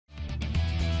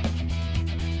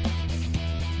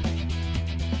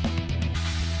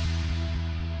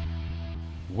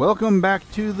Welcome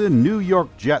back to the New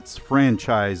York Jets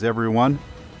franchise, everyone.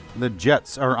 The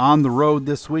Jets are on the road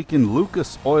this week in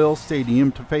Lucas Oil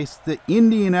Stadium to face the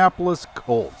Indianapolis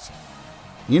Colts.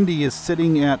 Indy is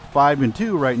sitting at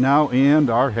 5-2 right now and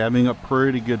are having a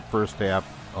pretty good first half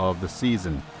of the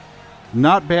season.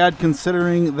 Not bad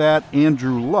considering that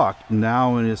Andrew Luck,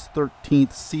 now in his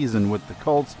 13th season with the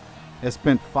Colts, has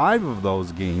spent 5 of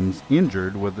those games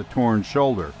injured with a torn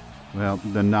shoulder. Well,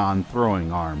 the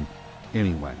non-throwing arm.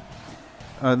 Anyway,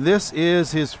 this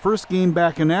is his first game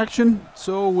back in action,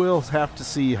 so we'll have to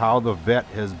see how the vet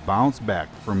has bounced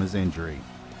back from his injury.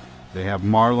 They have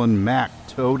Marlon Mack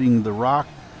toting the rock,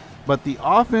 but the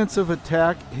offensive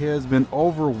attack has been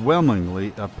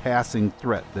overwhelmingly a passing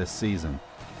threat this season.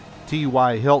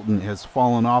 T.Y. Hilton has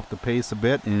fallen off the pace a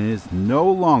bit and is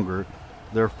no longer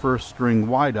their first-string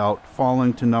wideout,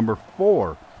 falling to number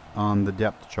 4 on the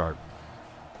depth chart.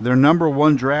 Their number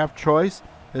 1 draft choice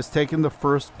has taken the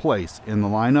first place in the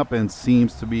lineup and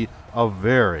seems to be a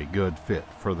very good fit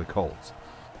for the Colts.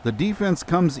 The defense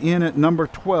comes in at number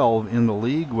 12 in the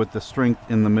league with the strength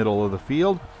in the middle of the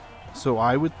field, so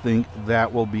I would think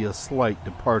that will be a slight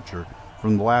departure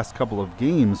from the last couple of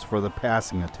games for the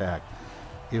passing attack.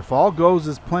 If all goes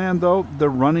as planned, though, the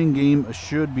running game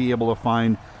should be able to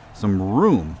find some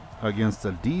room against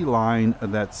a D-line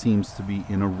that seems to be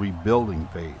in a rebuilding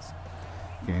phase.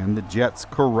 Can the Jets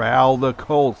corral the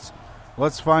Colts?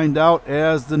 Let's find out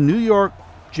as the New York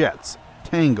Jets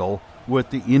tangle with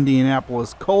the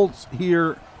Indianapolis Colts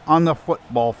here on the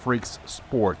Football Freaks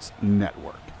Sports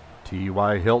Network.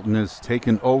 T.Y. Hilton has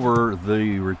taken over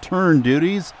the return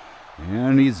duties,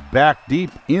 and he's back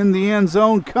deep in the end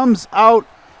zone, comes out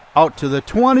to the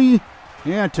 20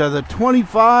 and to the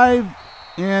 25,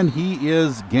 and he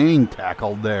is gang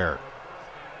tackled there.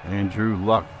 Andrew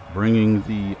Luck bringing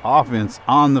the offense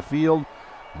on the field.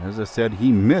 As I said,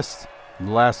 he missed the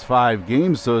last 5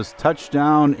 games, so his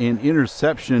touchdown and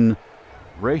interception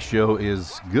ratio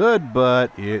is good,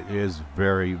 but it is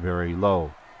very, very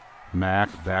low.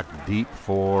 Mack back deep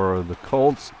for the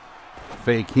Colts.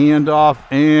 Fake handoff,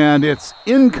 and it's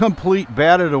incomplete,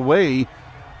 batted away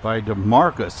by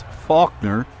DeMarcus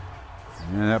Faulkner.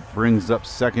 And that brings up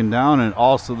second down and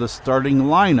also the starting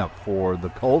lineup for the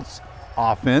Colts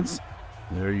offense.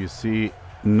 There you see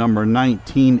number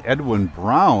 19, Edwin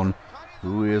Brown,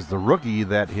 who is the rookie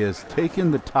that has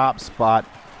taken the top spot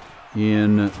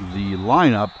in the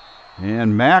lineup.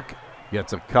 And Mack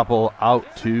gets a couple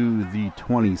out to the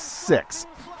 26.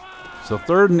 So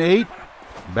 3rd and 8,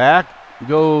 back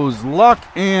goes Luck,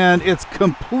 and it's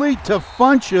complete to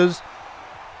Funches.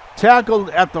 Tackled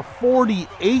at the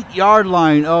 48-yard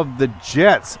line of the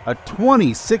Jets. A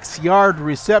 26-yard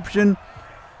reception,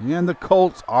 and the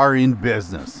Colts are in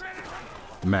business.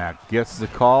 Mack gets the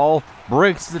call,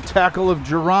 breaks the tackle of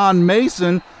Jerron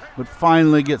Mason, but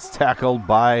finally gets tackled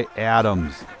by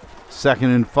Adams.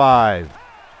 2nd and 5.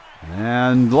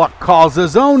 And Luck calls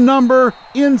his own number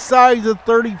inside the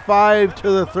 35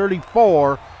 to the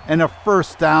 34, and a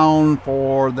first down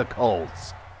for the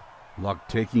Colts. Luck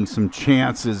taking some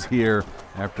chances here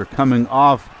after coming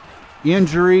off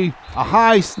injury. A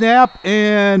high snap,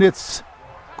 and it's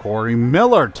Corey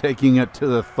Miller taking it to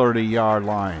the 30-yard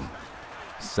line.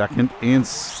 2nd and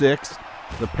 6.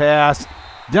 The pass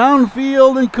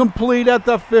downfield and complete at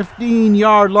the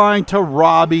 15-yard line to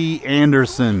Robbie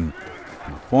Anderson.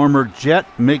 The former Jet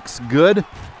makes good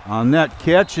on that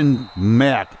catch, and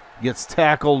Mack gets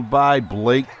tackled by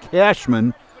Blake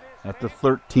Cashman at the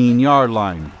 13-yard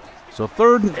line. So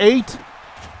 3rd and 8.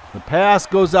 The pass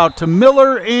goes out to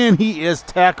Miller, and he is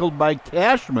tackled by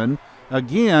Cashman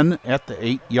again at the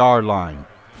 8-yard line.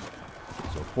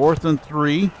 So 4th and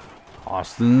 3.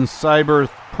 Austin Seibert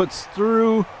puts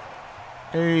through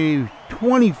a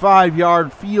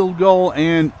 25-yard field goal,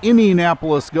 and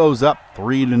Indianapolis goes up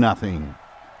 3-0.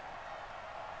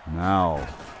 Now,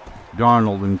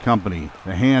 Darnold and company.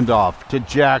 The handoff to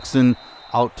Jackson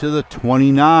out to the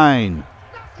 29.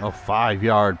 A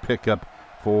 5-yard pickup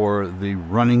for the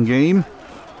running game.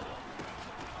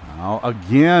 Now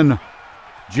again,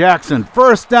 Jackson,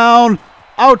 first down,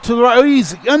 out to the right.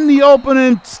 He's in the open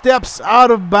and steps out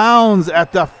of bounds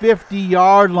at the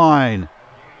 50-yard line.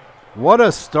 What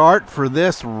a start for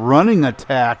this running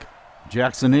attack.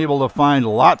 Jackson able to find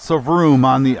lots of room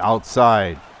on the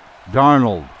outside.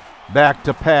 Darnold back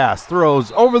to pass,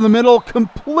 throws over the middle,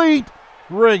 complete.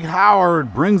 Rig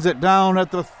Howard brings it down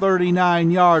at the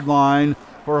 39-yard line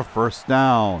for a first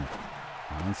down.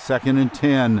 On 2nd and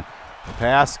 10, the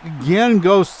pass again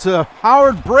goes to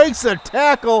Howard, breaks a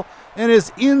tackle, and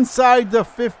is inside the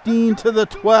 15 to the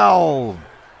 12.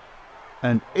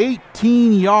 And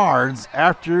 18 yards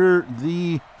after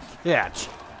the catch.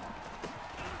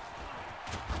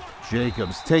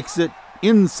 Jacobs takes it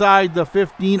inside the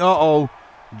 15. Uh-oh.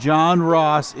 John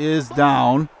Ross is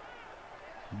down,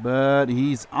 but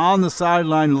he's on the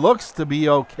sideline. Looks to be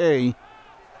okay.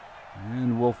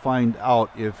 And we'll find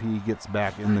out if he gets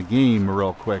back in the game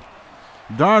real quick.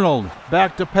 Darnold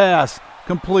back to pass.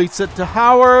 Completes it to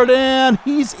Howard, and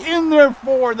he's in there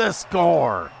for the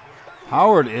score.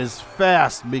 Howard is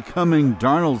fast, becoming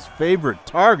Darnold's favorite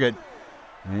target.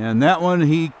 And that one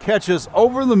he catches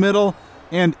over the middle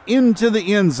and into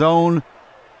the end zone.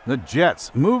 The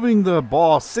Jets moving the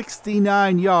ball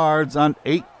 69 yards on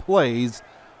 8 plays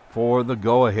for the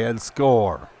go-ahead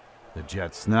score. The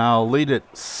Jets now lead it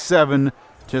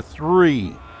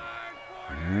 7-3.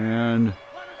 And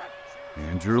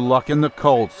Andrew Luck and the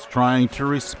Colts trying to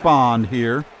respond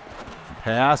here.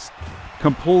 Pass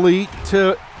complete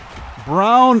to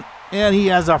Brown, and he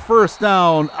has a first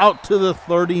down out to the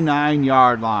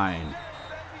 39-yard line.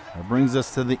 That brings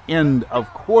us to the end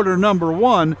of quarter number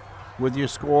 1 with your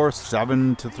score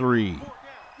 7-3.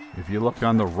 If you look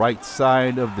on the right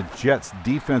side of the Jets'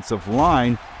 defensive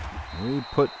line, they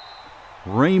put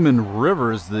Raymond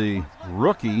Rivers, the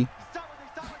rookie,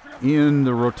 in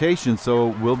the rotation, so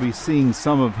we'll be seeing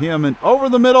some of him. And over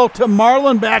the middle to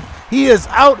Marlon back. He is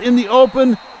out in the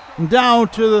open, down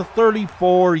to the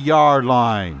 34-yard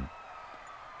line.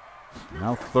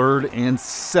 Now 3rd and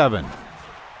 7.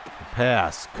 The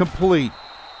pass complete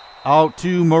out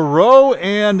to Moreau,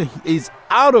 and he's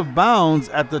out of bounds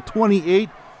at the 28.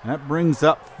 That brings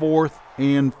up 4th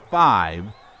and 5.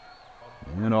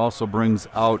 And also brings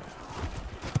out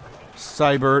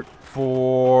Seibert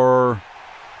for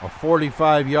a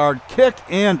 45-yard kick,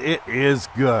 and it is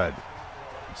good.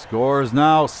 The score is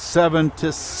now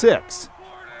 7-6.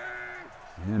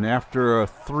 And after a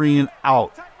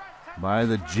 3-and-out by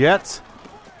the Jets,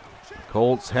 the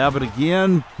Colts have it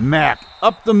again. Mack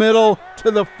up the middle to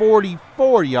the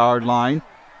 44-yard line.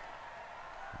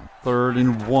 3rd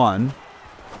and 1.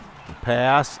 The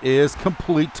pass is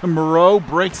complete to Moreau,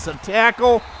 breaks the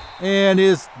tackle, and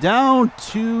is down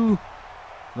to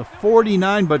the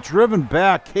 49, but driven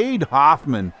back. Cade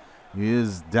Hoffman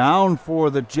is down for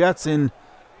the Jets, and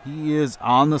he is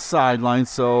on the sideline,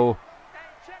 so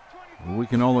we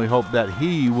can only hope that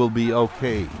he will be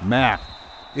okay. Mack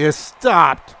is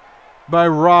stopped by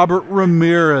Robert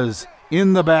Ramirez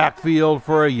in the backfield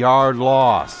for a yard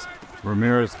loss.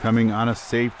 Ramirez coming on a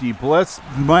safety blitz.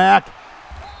 Mack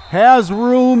has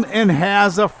room and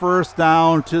has a first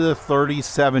down to the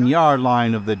 37-yard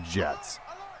line of the Jets.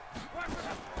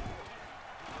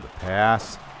 The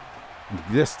pass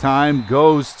this time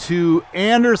goes to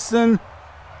Anderson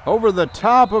over the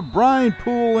top of Brian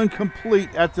Poole,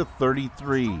 incomplete at the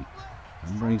 33.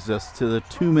 That brings us to the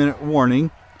 2-minute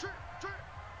warning.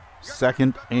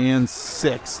 2nd and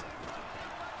 6.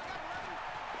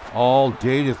 All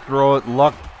day to throw it.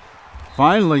 Luck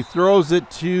finally throws it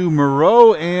to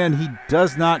Moreau, and he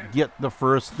does not get the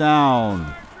first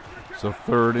down. So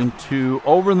 3rd and 2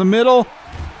 over the middle.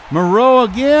 Moreau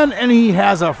again, and he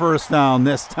has a first down,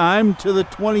 this time to the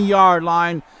 20-yard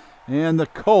line, and the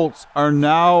Colts are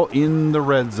now in the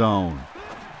red zone.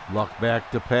 Luck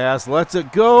back to pass, lets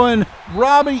it go, and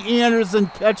Robbie Anderson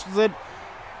catches it.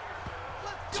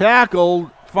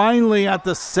 Tackled finally at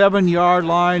the 7-yard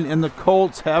line, and the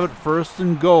Colts have it 1st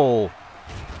and goal.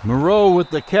 Moreau with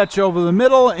the catch over the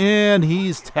middle, and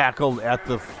he's tackled at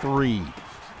the 3.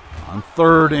 On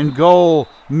 3rd and goal,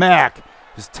 Mack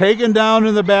is taken down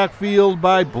in the backfield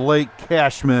by Blake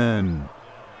Cashman.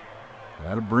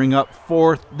 That'll bring up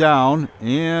 4th down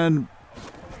and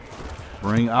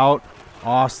bring out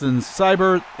Austin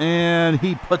Seibert, and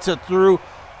he puts it through,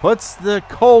 puts the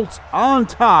Colts on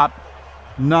top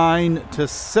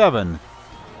 9-7.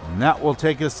 And that will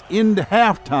take us into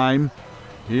halftime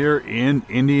here in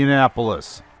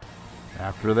Indianapolis.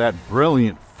 After that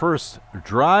brilliant first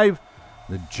drive,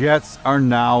 the Jets are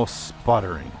now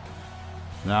sputtering.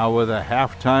 Now with a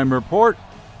halftime report,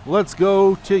 let's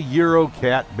go to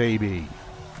Eurocat Baby.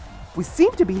 We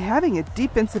seem to be having a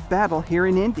defensive battle here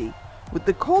in Indy, with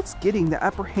the Colts getting the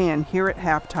upper hand here at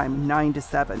halftime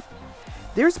 9-7.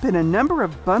 There's been a number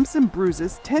of bumps and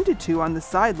bruises tended to on the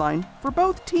sideline for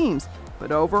both teams,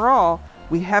 but overall,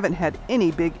 we haven't had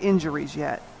any big injuries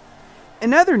yet.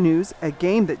 In other news, a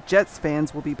game that Jets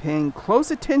fans will be paying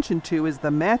close attention to is the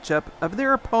matchup of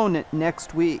their opponent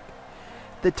next week.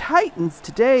 The Titans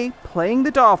today playing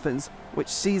the Dolphins, which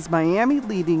sees Miami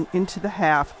leading into the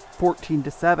half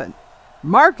 14-7.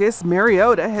 Marcus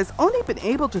Mariota has only been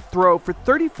able to throw for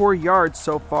 34 yards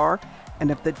so far,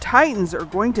 and if the Titans are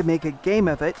going to make a game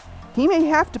of it, he may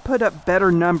have to put up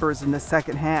better numbers in the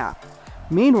second half.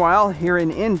 Meanwhile, here in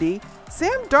Indy,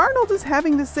 Sam Darnold is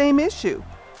having the same issue.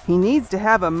 He needs to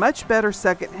have a much better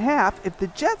second half if the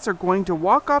Jets are going to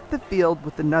walk off the field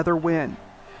with another win.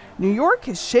 New York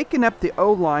has shaken up the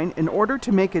O-line in order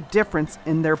to make a difference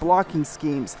in their blocking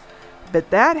schemes, but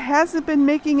that hasn't been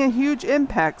making a huge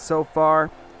impact so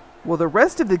far. Will the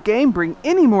rest of the game bring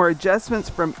any more adjustments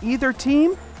from either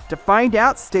team? To find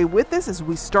out, stay with us as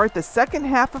we start the second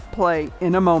half of play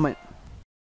in a moment.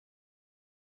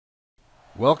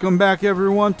 Welcome back,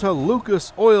 everyone, to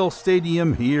Lucas Oil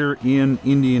Stadium here in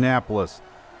Indianapolis.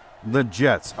 The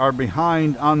Jets are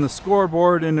behind on the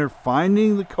scoreboard, and they're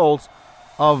finding the Colts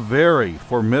a very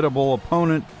formidable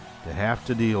opponent to have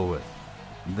to deal with.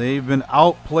 They've been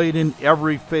outplayed in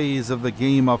every phase of the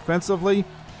game offensively.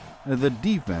 The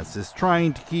defense is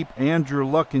trying to keep Andrew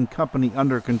Luck and company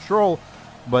under control,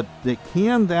 but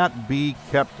can that be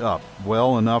kept up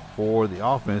well enough for the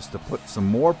offense to put some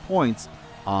more points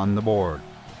on the board?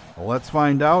 Well, let's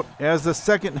find out as the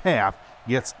second half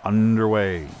gets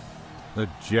underway. The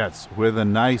Jets, with a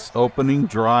nice opening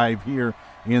drive here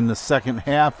in the second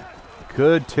half,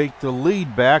 could take the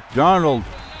lead back. Darnold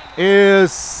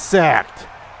is sacked.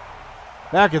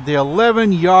 Back at the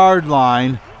 11-yard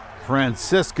line,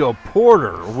 Francisco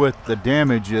Porter with the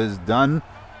damages done,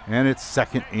 and it's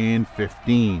 2nd and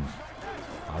 15.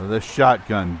 Out of the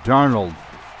shotgun, Darnold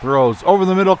throws over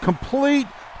the middle, complete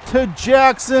to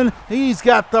Jackson. He's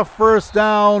got the first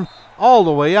down all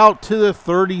the way out to the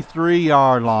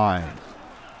 33-yard line.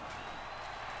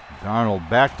 Darnold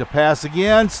back to pass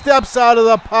again, steps out of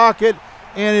the pocket,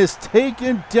 and is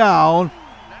taken down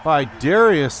by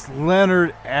Darius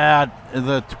Leonard at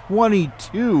the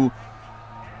 22.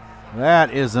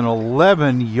 That is an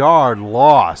 11-yard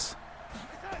loss.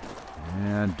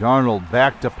 And Darnold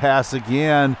back to pass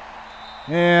again,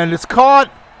 and it's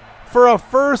caught for a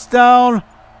first down.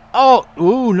 Oh,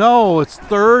 no, it's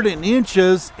 3rd and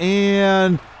inches,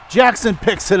 and Jackson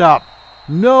picks it up.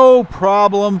 No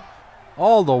problem.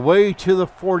 All the way to the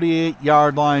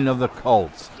 48-yard line of the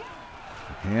Colts.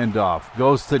 Handoff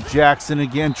goes to Jackson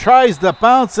again, tries to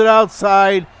bounce it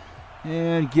outside,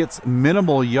 and gets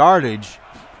minimal yardage.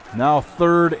 Now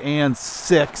 3rd and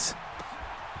 6.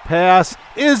 Pass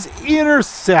is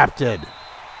intercepted.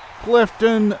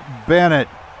 Clifton Bennett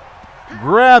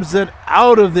grabs it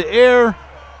out of the air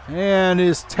and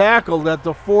is tackled at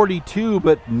the 42,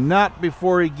 but not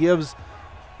before he gives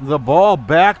the ball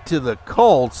back to the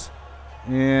Colts,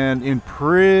 and in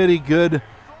pretty good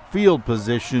field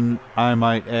position, I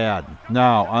might add.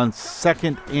 Now on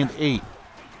 2nd and 8,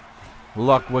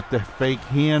 Luck with the fake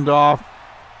handoff,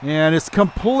 and it's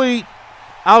complete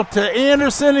out to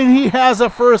Anderson, and he has a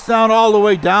first down all the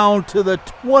way down to the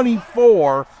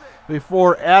 24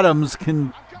 before Adams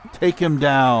can take him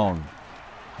down.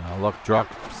 Now Luck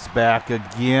drops back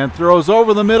again, throws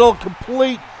over the middle,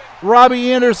 complete.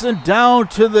 Robbie Anderson down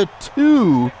to the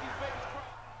 2.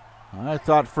 I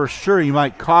thought for sure he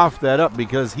might cough that up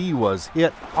because he was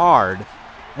hit hard.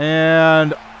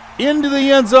 And into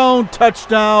the end zone,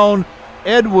 touchdown,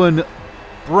 Edwin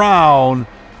Brown.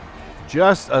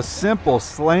 Just a simple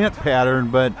slant pattern,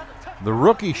 but the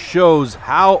rookie shows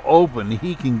how open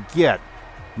he can get,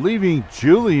 leaving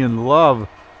Julian Love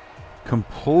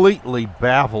completely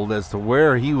baffled as to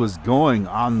where he was going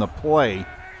on the play.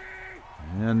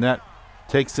 And that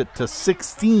takes it to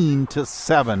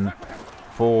 16-7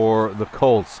 for the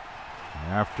Colts.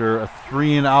 After a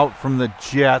 3-and-out from the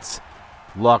Jets,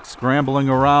 Luck scrambling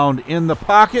around in the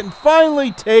pocket and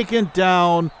finally taken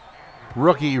down.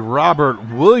 Rookie Robert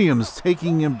Williams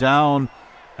taking him down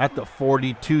at the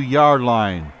 42-yard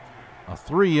line. A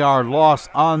 3-yard loss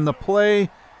on the play,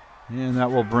 and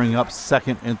that will bring up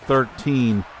 2nd and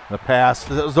 13. The pass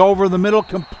is over the middle,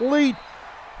 complete.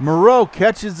 Moreau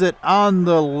catches it on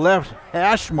the left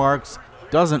hash marks.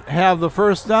 Doesn't have the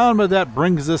first down, but that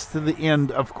brings us to the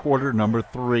end of quarter number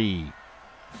 3.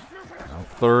 Now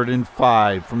 3rd and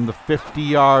 5 from the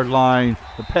 50-yard line.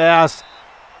 The pass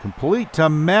complete to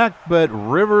Mack, but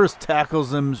Rivers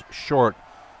tackles him short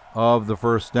of the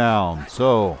first down.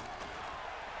 So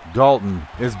Dalton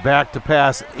is back to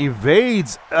pass,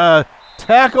 evades a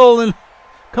tackle, and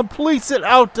completes it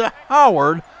out to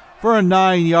Howard for a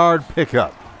 9-yard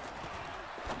pickup.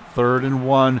 3rd and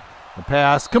 1. The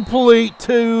pass complete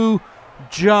to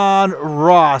John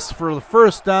Ross for the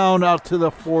first down out to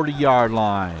the 40-yard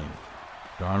line.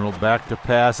 Darnold back to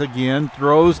pass again,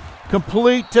 throws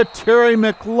complete to Terry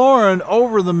McLaurin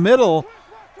over the middle,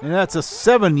 and that's a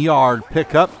 7-yard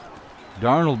pickup.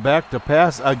 Darnold back to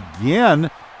pass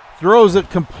again, throws it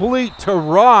complete to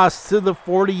Ross to the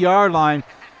 40-yard line,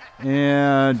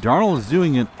 and Darnold is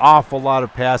doing an awful lot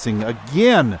of passing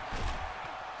again.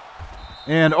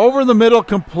 And over the middle,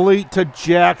 complete to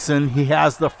Jackson. He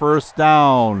has the first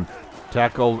down.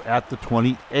 Tackled at the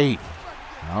 28.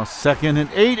 Now 2nd and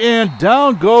 8, and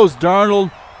down goes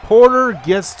Darnold. Porter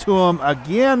gets to him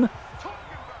again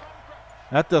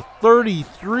at the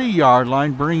 33-yard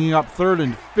line, bringing up 3rd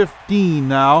and 15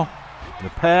 now. The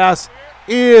pass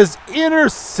is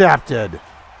intercepted.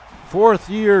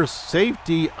 4th-year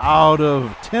safety out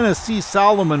of Tennessee,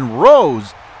 Solomon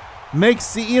Rose,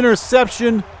 makes the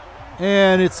interception,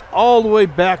 and it's all the way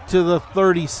back to the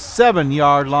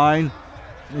 37-yard line,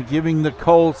 giving the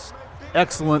Colts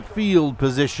excellent field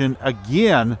position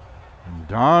again.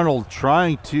 Darnold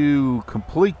trying to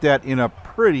complete that in a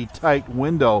pretty tight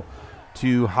window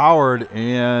to Howard,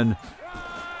 and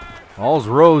all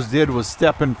Rose did was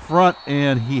step in front,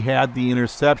 and he had the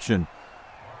interception.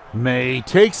 May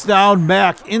takes down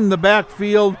Mack in the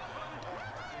backfield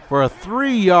for a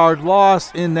 3-yard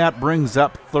loss, and that brings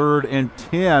up 3rd and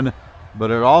 10, but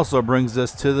it also brings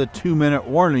us to the 2-minute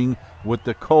warning with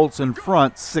the Colts in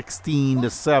front,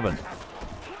 16-7.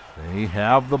 They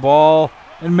have the ball,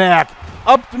 and Mack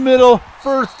up the middle,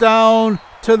 first down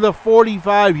to the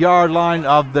 45-yard line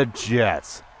of the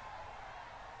Jets.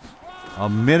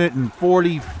 1 minute and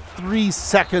 43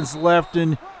 seconds left,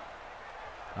 and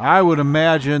I would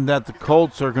imagine that the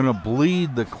Colts are going to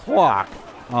bleed the clock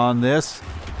on this.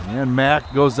 And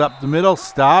Mack goes up the middle,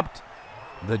 stopped.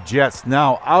 The Jets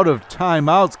now out of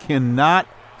timeouts, cannot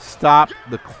stop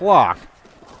the clock.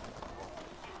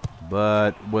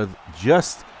 But with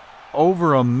just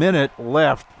over a minute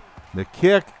left, the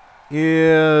kick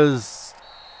is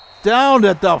down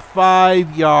at the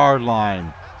 5-yard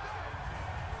line.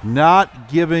 Not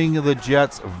giving the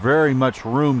Jets very much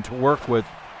room to work with.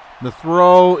 The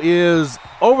throw is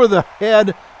over the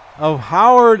head of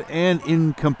Howard and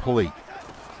incomplete.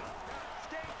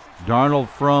 Darnold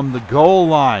from the goal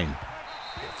line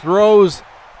throws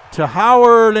to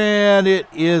Howard, and it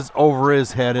is over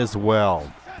his head as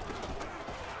well.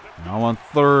 Now on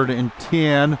 3rd and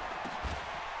 10,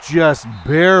 just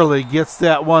barely gets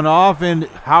that one off, and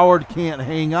Howard can't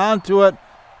hang on to it.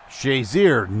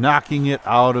 Shazier knocking it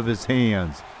out of his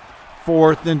hands.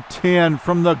 4th and 10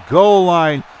 from the goal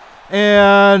line,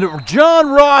 and John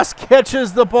Ross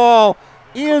catches the ball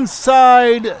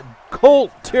inside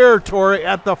Colt territory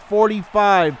at the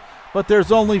 45, but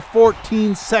there's only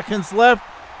 14 seconds left.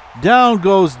 Down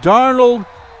goes Darnold.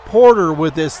 Porter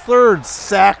with his 3rd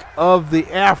sack of the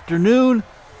afternoon,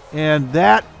 and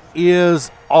that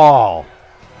is all.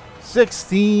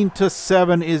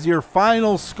 16-7 is your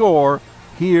final score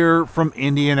here from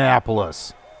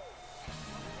Indianapolis.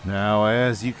 Now,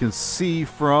 as you can see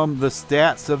from the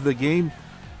stats of the game,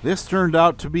 this turned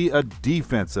out to be a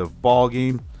defensive ball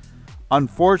game.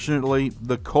 Unfortunately,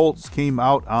 the Colts came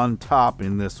out on top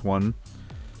in this one.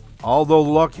 Although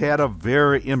Luck had a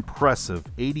very impressive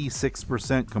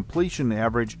 86% completion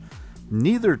average,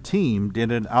 neither team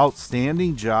did an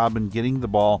outstanding job in getting the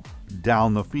ball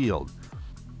down the field.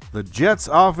 The Jets'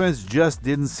 offense just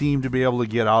didn't seem to be able to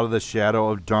get out of the shadow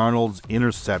of Darnold's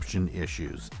interception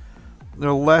issues.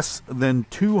 They're less than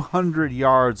 200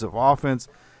 yards of offense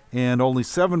and only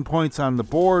 7 points on the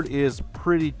board is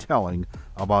pretty telling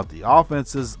about the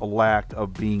offense's lack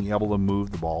of being able to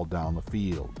move the ball down the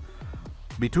field.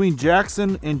 Between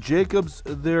Jackson and Jacobs,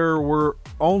 there were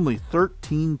only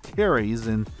 13 carries,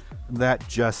 and that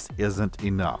just isn't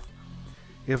enough.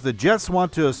 If the Jets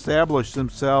want to establish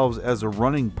themselves as a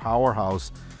running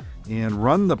powerhouse and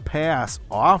run the pass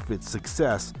off its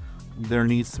success, there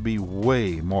needs to be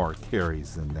way more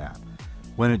carries than that.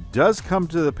 When it does come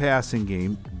to the passing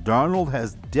game, Darnold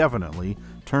has definitely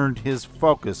turned his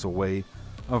focus away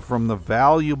from the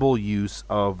valuable use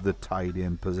of the tight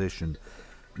end position.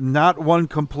 Not one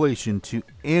completion to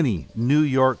any New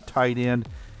York tight end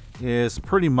is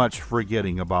pretty much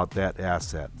forgetting about that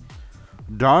asset.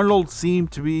 Darnold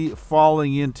seemed to be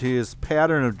falling into his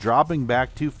pattern of dropping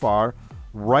back too far,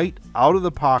 right out of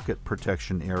the pocket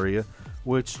protection area,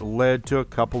 which led to a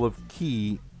couple of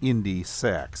key Indy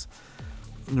sacks.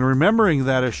 Remembering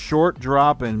that a short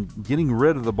drop and getting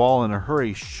rid of the ball in a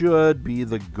hurry should be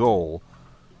the goal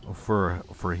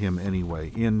for him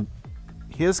anyway. In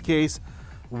his case,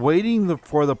 waiting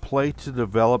for the play to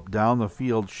develop down the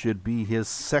field should be his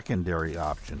secondary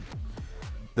option.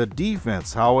 The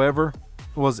defense, however,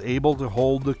 was able to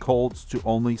hold the Colts to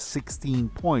only 16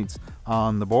 points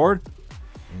on the board,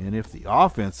 and if the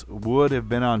offense would have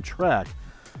been on track,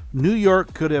 New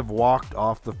York could have walked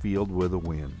off the field with a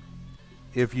win.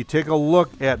 If you take a look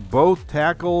at both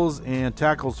tackles and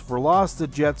tackles for loss, the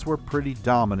Jets were pretty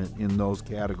dominant in those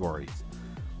categories.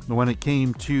 When it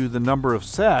came to the number of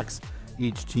sacks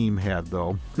each team had,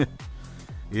 though,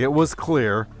 It was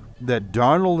clear that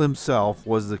Darnold himself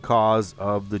was the cause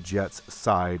of the Jets'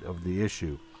 side of the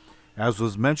issue. As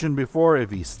was mentioned before,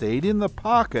 if he stayed in the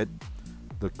pocket,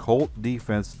 the Colt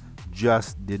defense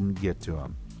just didn't get to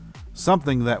him.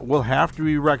 Something that will have to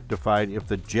be rectified if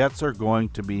the Jets are going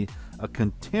to be a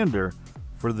contender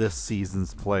for this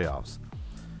season's playoffs.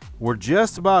 We're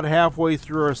just about halfway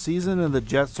through our season, and the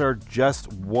Jets are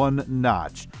just one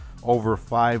notch over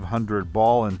 500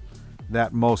 ball, and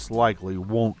that most likely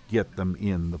won't get them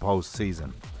in the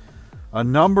postseason. A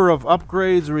number of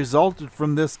upgrades resulted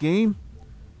from this game.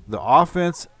 The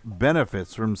offense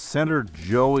benefits from center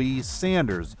Joey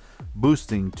Sanders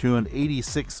boosting to an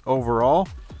 86 overall.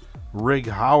 Rig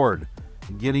Howard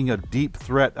getting a deep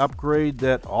threat upgrade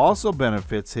that also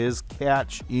benefits his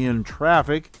catch in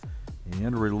traffic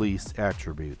and release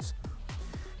attributes.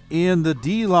 In the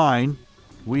D-line,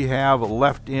 we have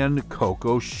left end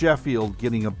Coco Sheffield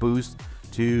getting a boost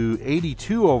to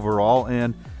 82 overall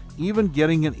and even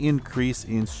getting an increase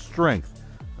in strength.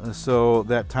 So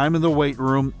that time in the weight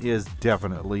room is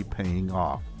definitely paying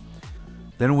off.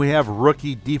 Then we have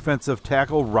rookie defensive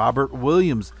tackle Robert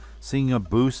Williams seeing a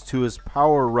boost to his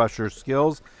power rusher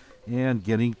skills and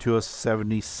getting to a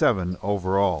 77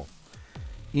 overall.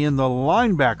 In the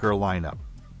linebacker lineup,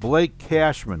 Blake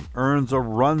Cashman earns a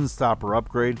run stopper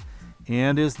upgrade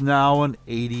and is now an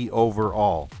 80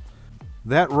 overall.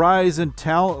 That rise in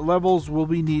talent levels will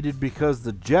be needed because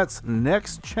the Jets'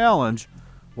 next challenge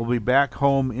will be back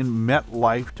home in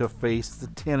MetLife to face the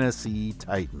Tennessee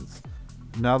Titans.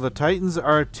 Now, the Titans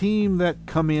are a team that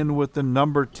come in with the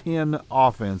number 10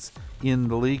 offense in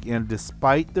the league, and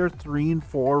despite their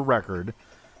 3-4 record,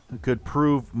 could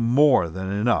prove more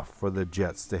than enough for the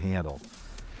Jets to handle.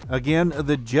 Again,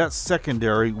 the Jets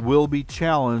secondary will be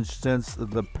challenged since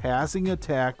the passing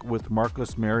attack with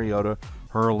Marcus Mariota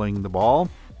hurling the ball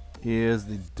is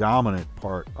the dominant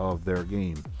part of their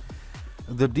game.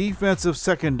 The defensive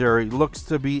secondary looks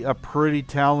to be a pretty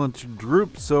talented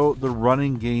group, so the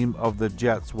running game of the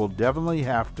Jets will definitely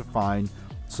have to find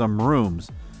some rooms,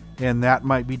 and that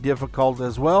might be difficult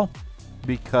as well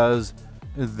because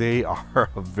they are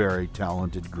a very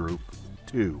talented group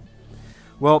too.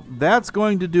 Well, that's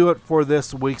going to do it for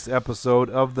this week's episode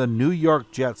of the New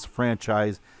York Jets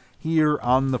franchise here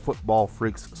on the Football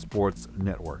Freaks Sports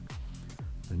Network.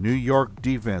 The New York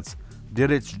defense did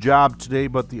its job today,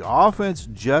 but the offense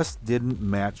just didn't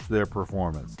match their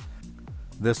performance.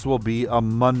 This will be a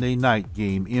Monday night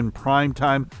game in prime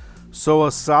time, so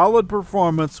a solid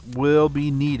performance will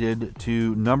be needed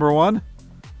to, number one,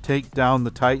 take down the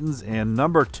Titans, and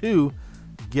number two,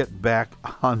 get back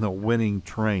on the winning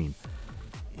train.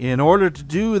 In order to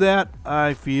do that,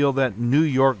 I feel that New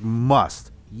York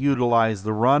must utilize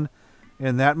the run,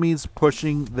 and that means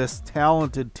pushing this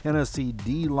talented Tennessee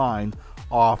D-line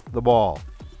off the ball.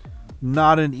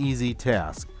 Not an easy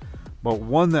task, but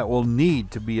one that will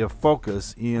need to be a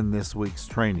focus in this week's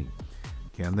training.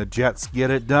 Can the Jets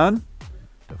get it done?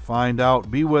 To find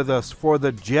out, be with us for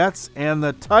the Jets and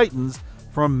the Titans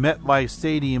from MetLife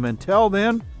Stadium. Until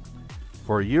then,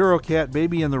 for Eurocat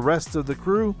Baby and the rest of the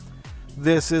crew,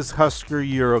 this is Husker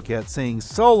Eurocat saying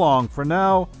so long for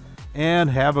now, and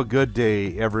have a good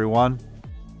day, everyone.